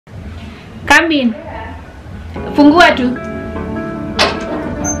Come in. Fungua tu.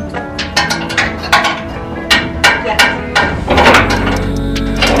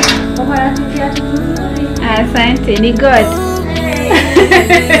 Asante, ni God.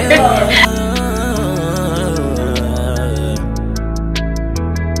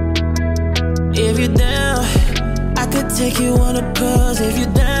 If you're down, I could take you on a cruise. If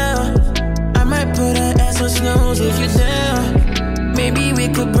you're down, I might put an ass on snooze. If you're down, maybe we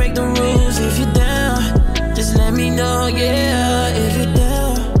could break the rules. If you're down, just let me know, yeah. If you're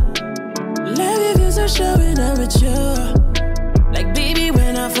down, let me feel so showing up with you. Like baby,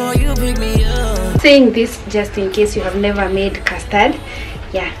 when I fall, you pick me up. Saying this just in case you have never made custard.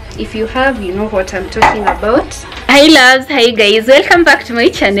 Yeah, if you have, you know what I'm talking about. Hi loves, hi guys, welcome back to my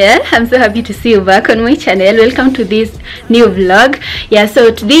channel. I'm so happy to see you back on my channel. Welcome to this new vlog. Yeah,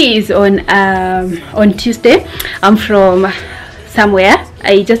 so today is on Tuesday. I'm from somewhere.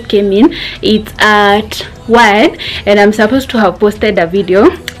 I just came in. It's at 1 and I'm supposed to have posted a video,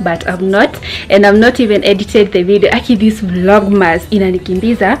 but I'm not, and I'm not even edited the video. Actually, this vlogmas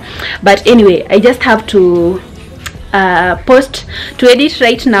inanikimbiza, but anyway, I just have to post to edit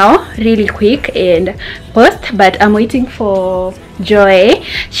right now really quick and post. But I'm waiting for Joy.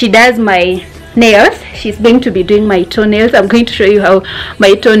 She does my nails. She's going to be doing my toenails. I'm going to show you how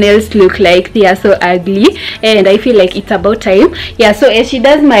my toenails look like. They are so ugly and I feel like it's about time. Yeah, so as she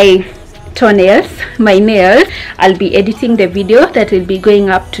does my toenails, my nails, I'll be editing the video that will be going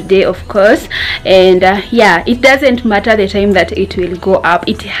up today, of course. And yeah, it doesn't matter the time that it will go up,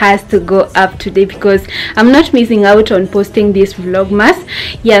 it has to go up today because I'm not missing out on posting this vlogmas.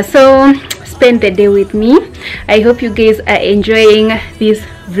 Yeah, so spend the day with me. I hope you guys are enjoying this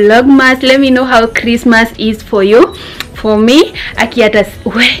vlogmas. Let me know how Christmas is for you. For me, akiata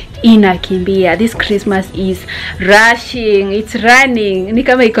inakimbia. This Christmas is rushing, it's running. Ni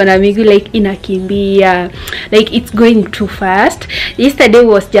kama iko na miguu like inakimbia. Like it's going too fast. Yesterday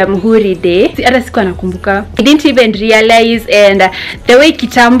was Jamhuri Day. Hata siku nakumbuka. I didn't even realize, and the way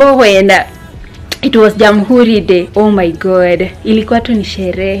kitambo when it was Jamhuri Day, oh my god, ilikuwa tu ni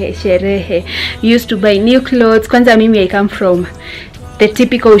sherehe. We used to buy new clothes. Kwanza mimi I come from the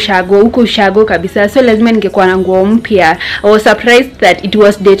typical ushago, huko ushago kabisa, so lazima ningekuwa na nguo mpya. I was surprised that it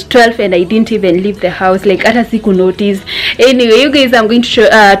was date 12 and I didn't even leave the house, like hata siku notice. Anyway, you guys, I'm going to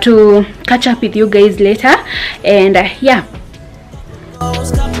show, to catch up with you guys later, and yeah.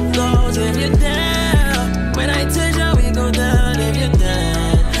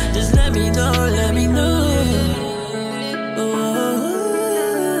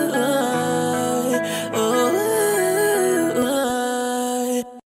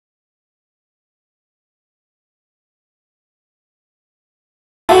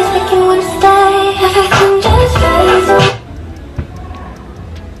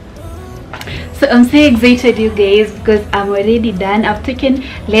 So I'm so excited, you guys, because I'm already done. I've taken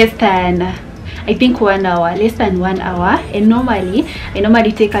less than, I think, 1 hour, less than 1 hour, and I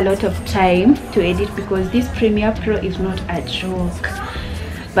normally take a lot of time to edit because this Premiere Pro is not a joke.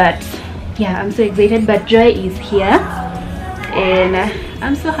 But yeah, I'm so excited. But Joy is here and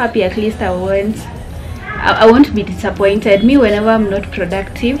I'm so happy. At least I won't be disappointed. Me, whenever I'm not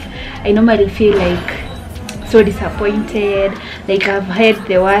productive, I normally feel like so disappointed, like I've had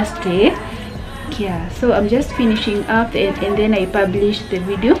the worst day. Yeah, so I'm just finishing up and then I publish the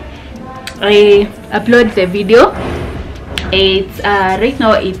video. I upload the video. It's right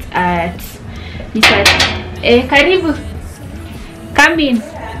now it's at karibu, come in,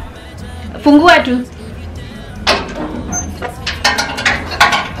 fungua tu.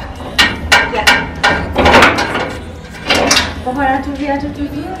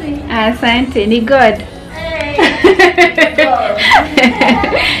 Asante, ni God.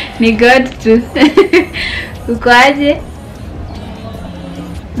 Ni God tu. Uko aje?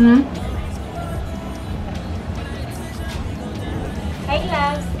 Hi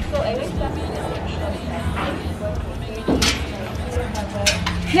loves, so I went back to the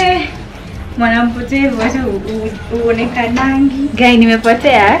Hey, mwanampotevu tu uonekanangi. Guy,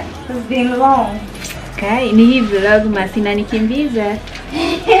 nimepotea. It's been long. Guy, ni hii vlogmas inanikimbiza.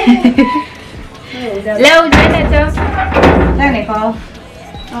 Leo unaenda chao? Leo niko.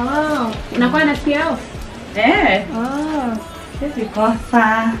 Oh, unakuwa na siku yao? Oh, Sisi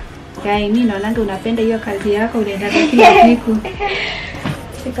kosa. Guy, mimi naonanga unapenda hiyo kazi yako, unaenda kila siku.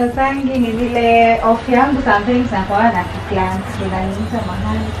 Siko sangi ni vile off yangu sometimes nakuwa na plans tunaniita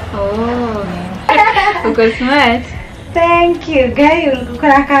mahali. Oh. Uko smart. Thank you. Guy,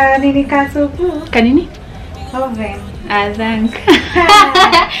 ulikula nini kasupu? Kanini? Oven. Thank.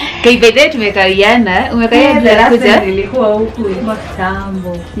 Kaipete tumekawiana. Umekawia bila kuja? Nilikuwa huku ilikuwa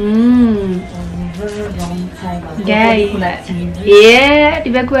kitambo. Guy. Yeah,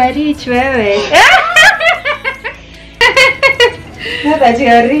 nimekuwa rich wewe. Now that you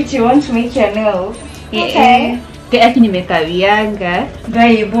are rich, you want to make your nails. Okay. Ati nimekawianga.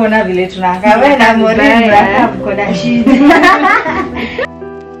 Guy, bona vile tunakaa. Wewe na Maureen mnakaa mko na shida.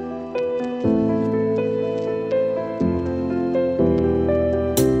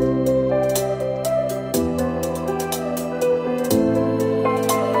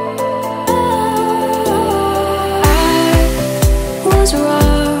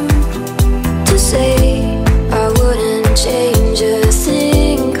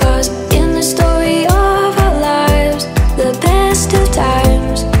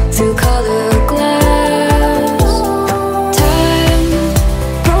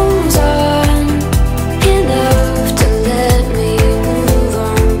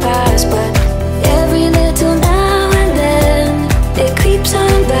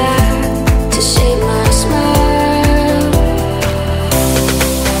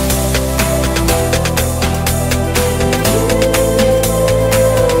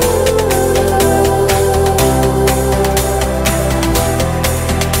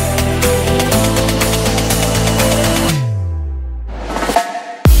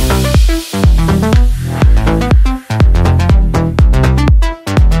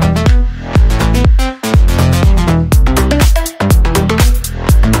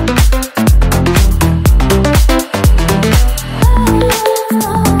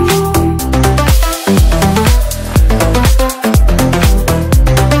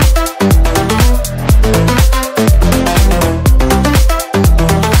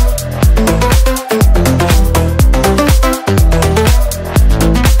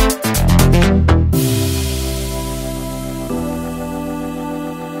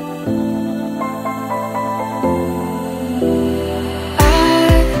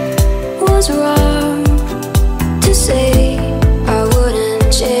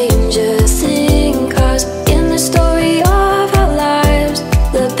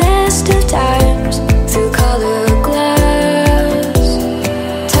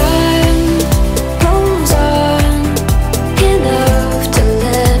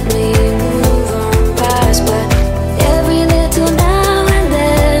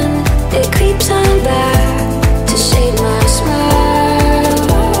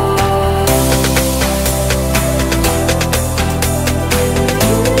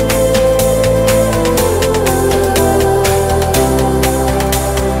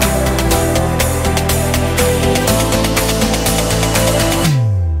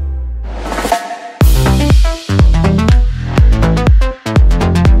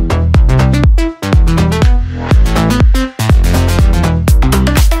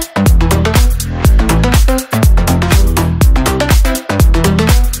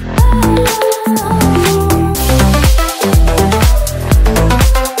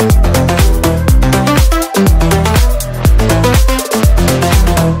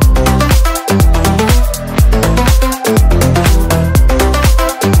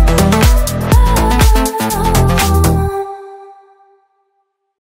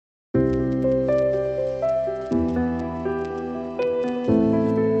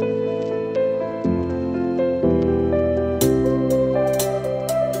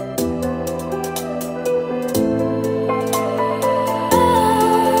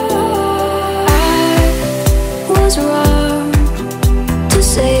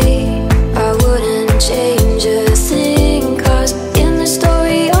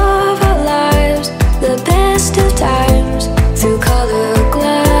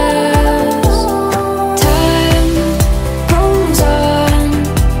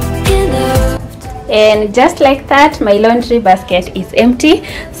 And just like that, my laundry basket is empty.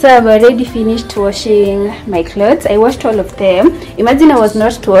 So I've already finished washing my clothes. I washed all of them. Imagine I was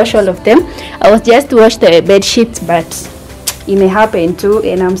not to wash all of them. I was just to wash the bed sheets, but it may happen too,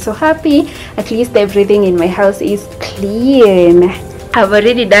 and I'm so happy. At least everything in my house is clean. I've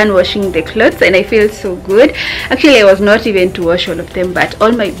already done washing the clothes and I feel so good. Actually, I was not even to wash all of them, but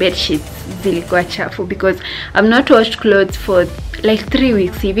all my bed sheets zilikuwa chafu because I've not washed clothes for like 3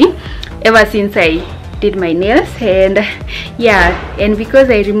 weeks even, ever since I did my nails. And yeah, and because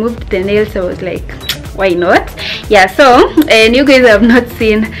I removed the nails, I was like, why not? Yeah, so and you guys have not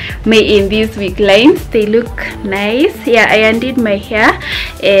seen me in these wig lines. They look nice. Yeah, I undid my hair,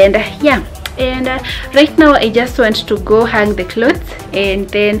 and yeah, and right now I just want to go hang the clothes and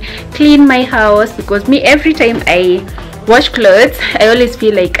then clean my house, because me, every time I wash clothes, I always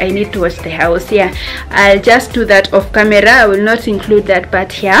feel like I need to wash the house. Yeah, I'll just do that off camera. I will not include that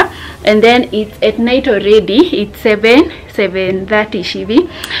part here. And then it's at night already. It's 7:30 shivi.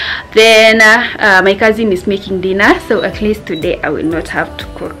 Then my cousin is making dinner, so at least today I will not have to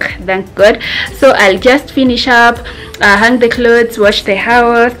cook, thank God. So I'll just finish up, hang the clothes, wash the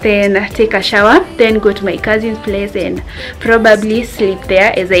house, then take a shower, then go to my cousin's place and probably sleep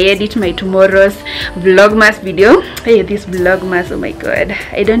there as I edit my tomorrow's vlogmas video. Hey, this vlogmas, oh my God,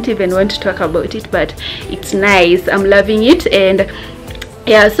 I don't even want to talk about it, but it's nice. I'm loving it. And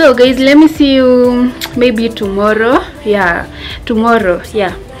yeah, so guys, let me see you maybe tomorrow. Yeah, tomorrow.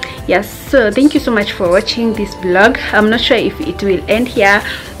 Yeah, yes. So thank you so much for watching this vlog. I'm not sure if it will end here,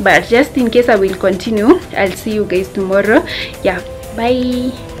 but just in case I will continue, I'll see you guys tomorrow. Yeah,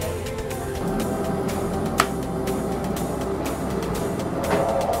 bye.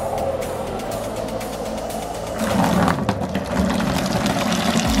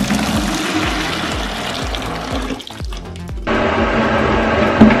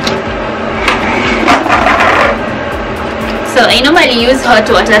 So I normally use hot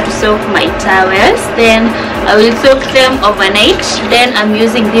water to soak my towels, then I will soak them overnight. Then I'm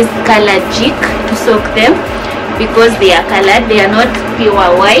using this colored jig to soak them because they are colored, they are not pure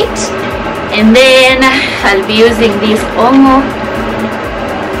white. And then I'll be using this Omo.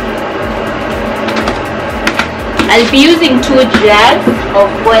 I'll be using 2 jars of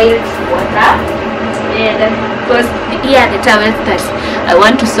boiled water, and because here are the towels that I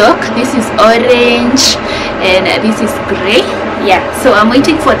want to soak. This is orange and this is gray. Yeah, so I'm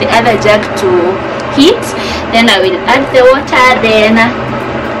waiting for the other jug to heat, then I will add the water, then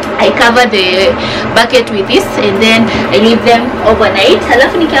I cover the bucket with this, and then I leave them overnight.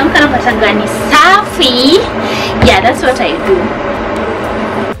 Halafu nikiamka napatanga ni safi. Yeah, that's what I do.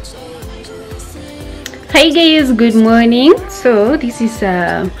 Hi guys, good morning. So this is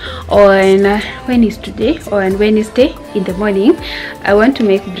on when is today? On Wednesday in the morning. I want to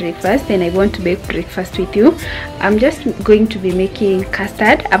make breakfast, and I want to make breakfast with you. I'm just going to be making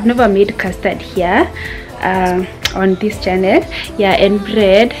custard. I've never made custard here on this channel. Yeah, and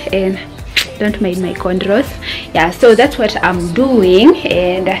bread, and don't mind my cornrows. Yeah, so that's what I'm doing.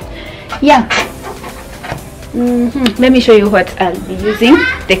 And yeah, let me show you what I'll be using.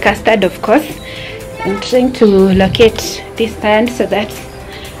 The custard, of course. I'm trying to locate this stand so that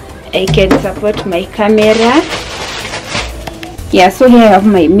I can support my camera. Yeah, so here I have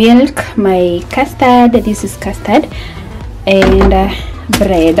my milk, my custard. This is custard, and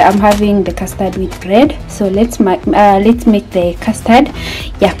bread. I'm having the custard with bread. So let's make the custard.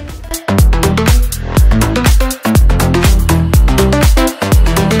 Yeah.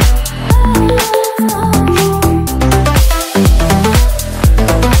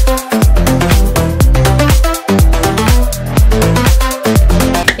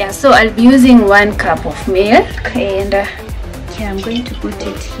 So I'll be using 1 cup of milk, and yeah, I'm going to put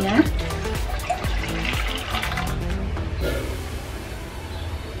it here.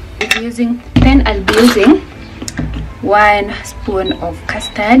 Then I'll be using 1 spoon of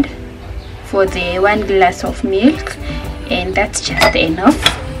custard for the 1 glass of milk, and that's just enough.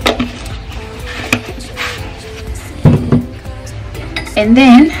 And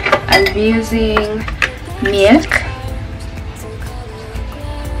then I'll be using milk,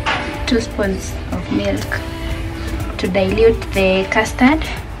 2 spoons of milk to dilute the custard.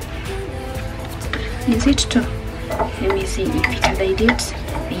 Is it 2? Let me see if it dilutes.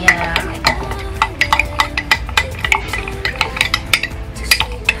 Yeah.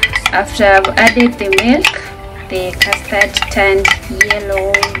 After I've added the milk, the custard turned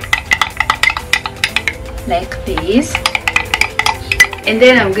yellow like this. And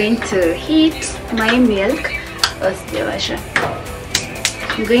then I'm going to heat my milk.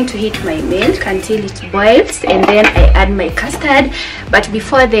 I'm going to heat my milk until it boils, and then I add my custard. But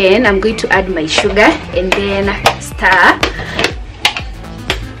before then, I'm going to add my sugar and then stir.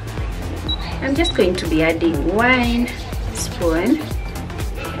 I'm just going to be adding 1 spoon.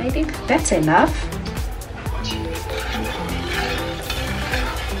 I think that's enough.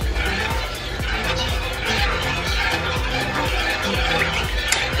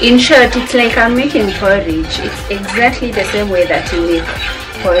 In short, it's like I'm making porridge. It's exactly the same way that you make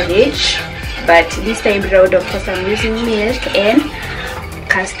porridge, but this time round, of course, I'm using milk and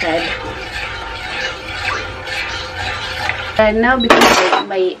custard. And now, because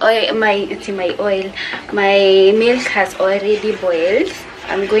my milk has already boiled,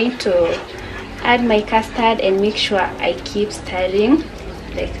 I'm going to add my custard and make sure I keep stirring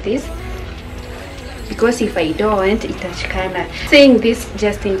like this, because if I don't, itachikana. Saying this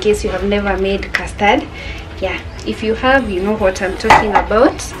just in case you have never made custard. Yeah, if you have, you know what I'm talking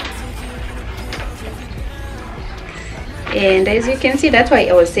about. And as you can see, that's why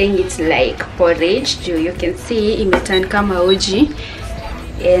I was saying it's like porridge. You can see imetan kama uji,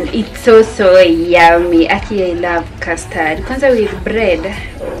 and it's so yummy. Actually, I love custard. Kwanza with bread,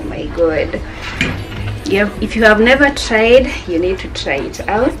 oh my god. Yeah, if you have never tried, you need to try it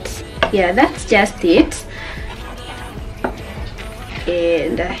out. Yeah, that's just it.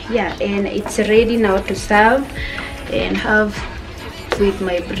 And yeah, and it's ready now to serve and have with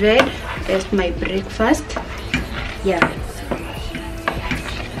my bread as my breakfast. Yeah.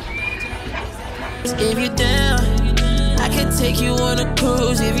 If you down, I can take you on a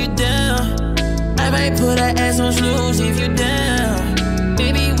cruise. If you down, I might put our ass on snooze. If you down,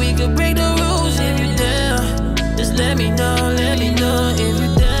 maybe we could break the rules. If you down, just let me know if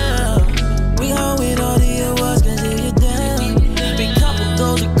you down. We gon'